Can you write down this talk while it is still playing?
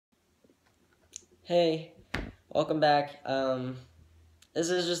Hey, welcome back. This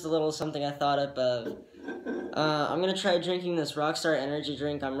is just a little something I thought up of. I'm gonna try drinking this Rockstar energy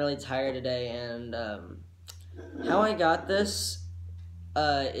drink. I'm really tired today, and how I got this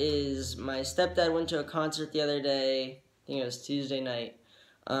is my stepdad went to a concert the other day. I think it was Tuesday night.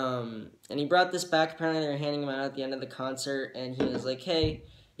 And he brought this back. Apparently, they were handing them out at the end of the concert, and he was like, "Hey,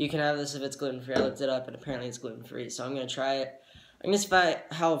 you can have this if it's gluten-free." I looked it up, and apparently it's gluten-free, so I'm gonna try it. I'm gonna see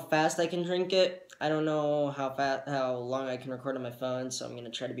how fast I can drink it. I don't know how long I can record on my phone, so I'm gonna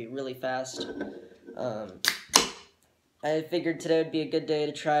try to be really fast. I figured today would be a good day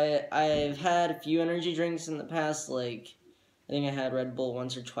to try it. I've had a few energy drinks in the past, like I think I had Red Bull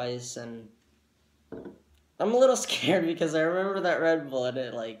once or twice, and I'm a little scared because I remember that Red Bull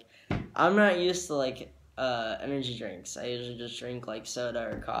and I'm not used to energy drinks. I usually just drink like soda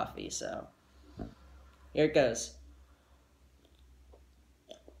or coffee, so here it goes.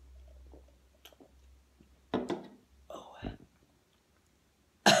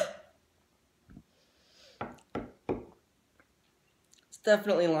 It's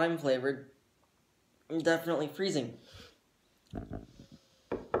definitely lime flavored. Definitely freezing.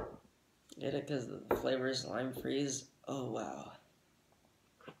 Get it? Because the flavor is lime freeze? Oh, wow.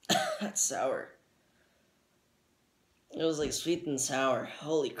 That's sour. It was like sweet and sour.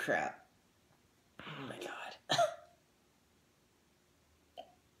 Holy crap. Oh my god.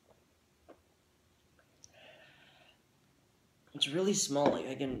 It's really small. Like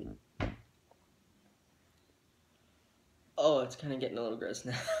I can... Oh, it's kind of getting a little gross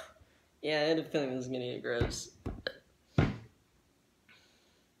now. Yeah, I had a feeling this was going to get gross.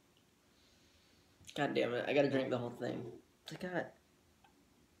 God damn it. I gotta drink the whole thing. I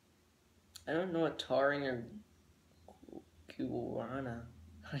don't know what taurine or guarana.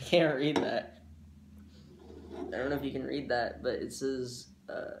 I can't read that. I don't know if you can read that, but it says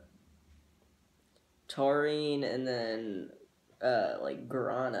taurine and then like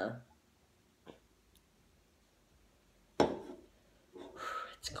guarana.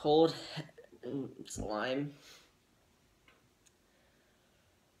 It's cold. It's lime.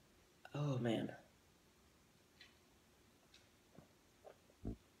 Oh man.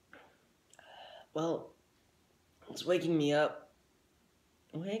 Well, it's waking me up.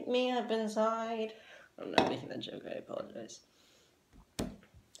 Wake me up inside. I'm not making that joke, I apologize.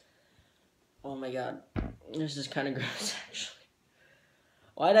 Oh my god. This is kind of gross, actually.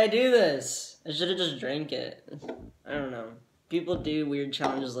 Why'd I do this? I should have just drank it. I don't know. People do weird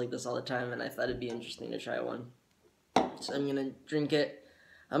challenges like this all the time, and I thought it'd be interesting to try one. So I'm gonna drink it.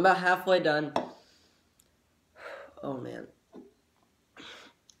 I'm about halfway done. Oh man.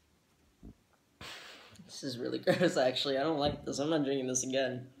 This is really gross, actually. I don't like this. I'm not drinking this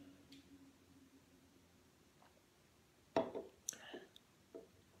again.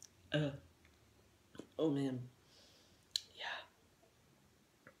 Oh, man. Yeah.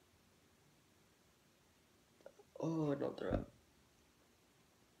 Oh, don't throw up.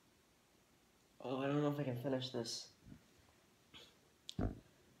 Oh, I don't know if I can finish this.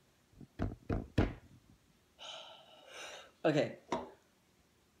 Okay.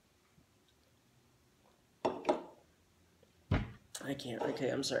 I can't. Okay,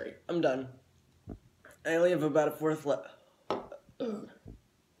 I'm sorry. I'm done. I only have about a fourth left.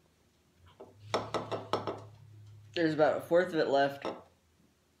 There's about a fourth of it left.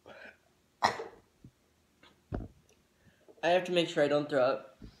 I have to make sure I don't throw up.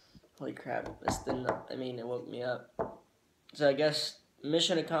 Holy crap. This didn't, it woke me up. So I guess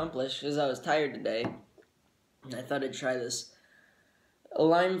mission accomplished, because I was tired today. And I thought I'd try this. A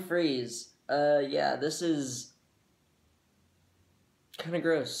lime freeze. Yeah, this is kind of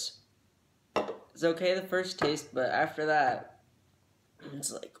gross. It's okay the first taste, but after that,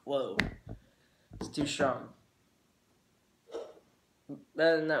 it's like, whoa. It's too strong.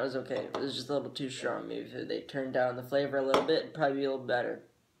 Then that was okay. It was just a little too strong. Maybe if they turned down the flavor a little bit, it'd probably be a little better.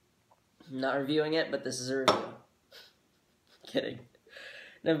 I'm not reviewing it, but this is a review. Kidding.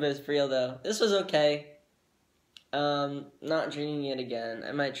 No, but it's real though. This was okay. Not drinking it again.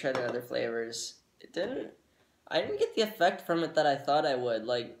 I might try the other flavors. I didn't get the effect from it that I thought I would.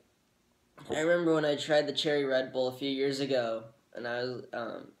 Like, I remember when I tried the cherry Red Bull a few years ago, and I was,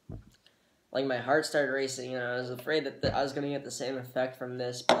 like, my heart started racing, and I was afraid that I was going to get the same effect from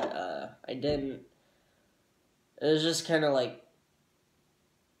this, but, I didn't. It was just kind of, like,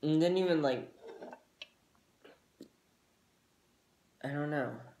 it didn't even, like, I don't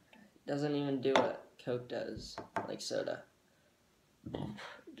know. It doesn't even do what Coke does, like soda.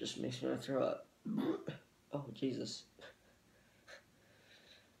 It just makes me want to throw up. Oh, Jesus.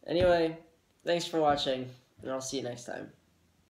 Anyway, thanks for watching, and I'll see you next time.